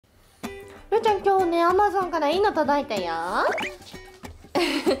るーちゃん今日ね、アマゾンからいいの届いたよ。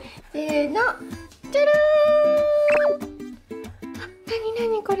せーの、じゃらーん。な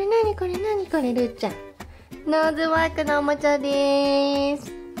にこれ、なにこれ、なにこれ、るーちゃん。ノーズワークのおもちゃでーす。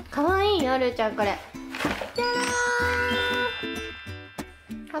かわいいよ、るーちゃんこれ。じゃら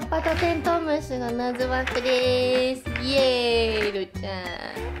ーん。葉っぱとテントウムシのノーズワークでーす。イエーイ、るーちゃん。ち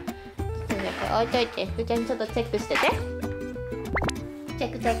ょっとね、これ置いといて、るーちゃんにちょっとチェックしてて。チェ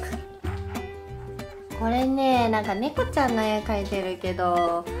ックチェック。これね、なんか猫ちゃんの絵描いてるけ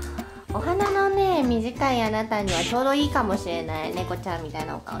ど、お花のね、短いあなたにはちょうどいいかもしれない。猫ちゃんみたい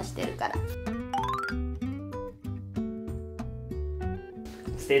なお顔してるから。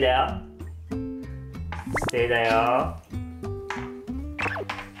ステイだよ。ステイだよ。オ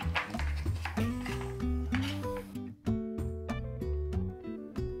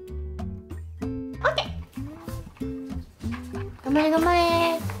ッケー。頑張れ頑張れ。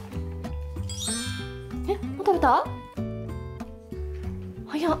え、もう食べた？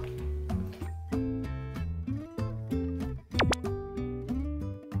早っ。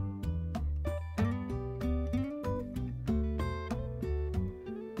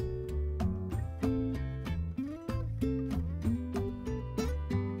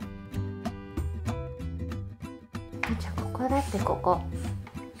じゃあここだってここ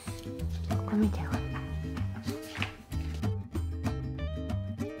見てよ。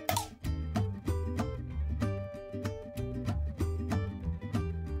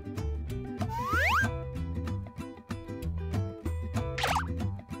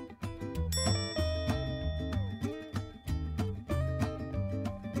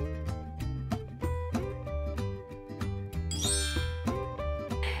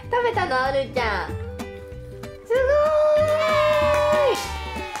食べたの、るーちゃん。すご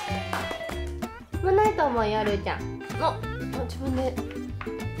ーい。もうないと思うよ、るーちゃん。自分で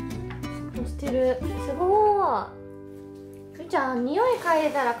押してる。すごーい。るーちゃん、匂い嗅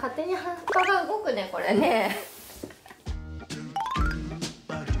いだら勝手に葉っぱが動くね、これね。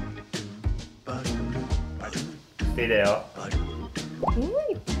ステイだよ。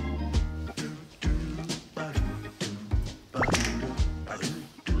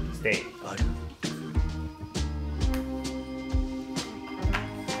ステイ。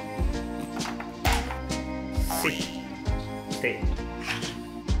ステイ。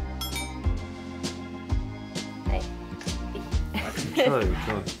はい。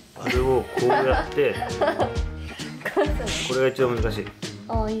これをこうやってこれが一番難しい。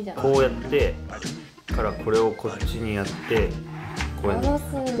ああ、いいじゃん。こうやってからこれをこっちにやってこうやって下ろす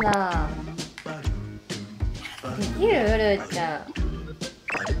んだ。できる？るーちゃん。で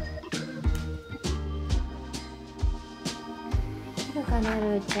きるかな、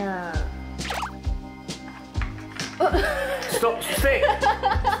るーちゃん。ストップ、ステイ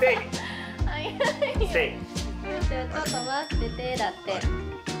ステイ早いよ。ステイ。るーちゃん、ちょっと待ってて、だって。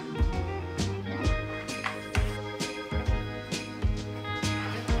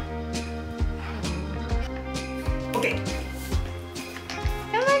オッケー。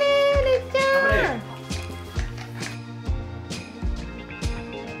頑張れー、るーちゃん。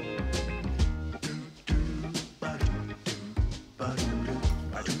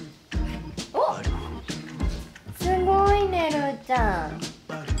すごいね、るーちゃん。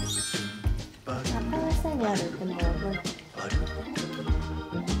葉っぱの下にあるってもうこ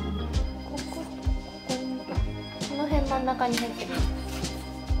の辺真ん中に入ってる。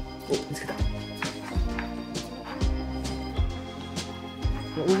お、見つけた。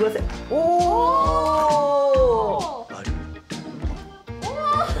動かせ。おお。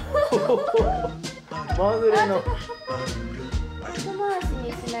まぐれの。後回し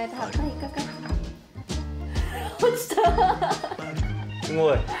にしないと葉っぱ引っかかる。落ちた。す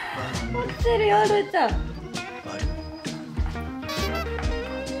ごい。落ちてるよ、るーちゃん。そ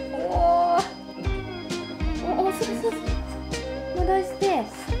う。戻して。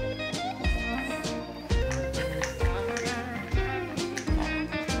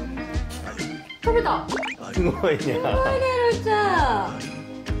食べた。すごいね。すごいね、るーちゃん。す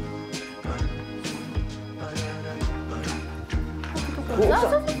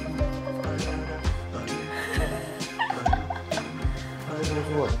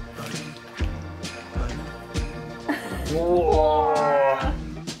ごい。おお。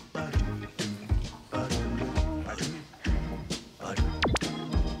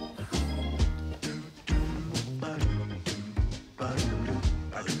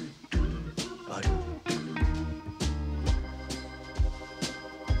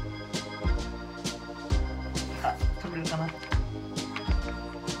あ、食べるかな。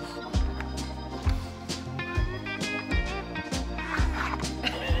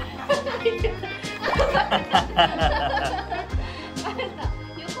横の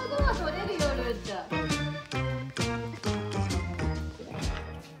は取れるよ、ルーちゃん。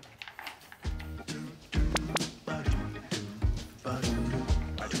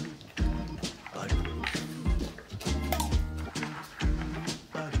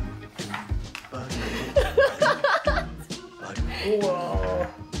うわ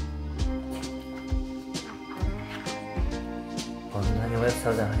こんなにおやつ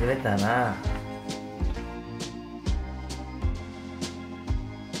食べたの初めてだな。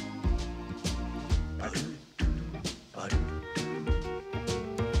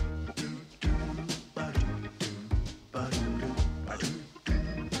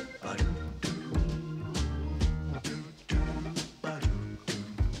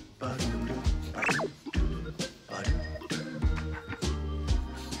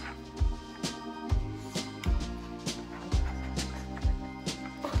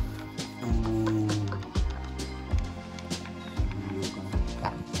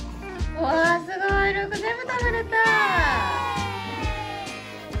わあ、すごい、ルーク全部食べれた。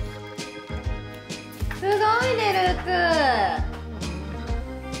すごいね、ルー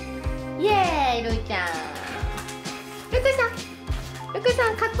ク。イエーイ、ルーちゃん。ルークさ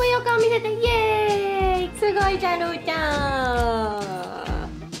ん、かっこいいお顔見せて、イエーイ。すごいじゃん、ルーちゃん。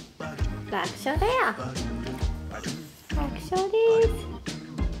楽勝だよ。楽勝です。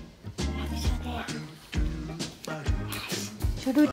楽勝だよ。よし。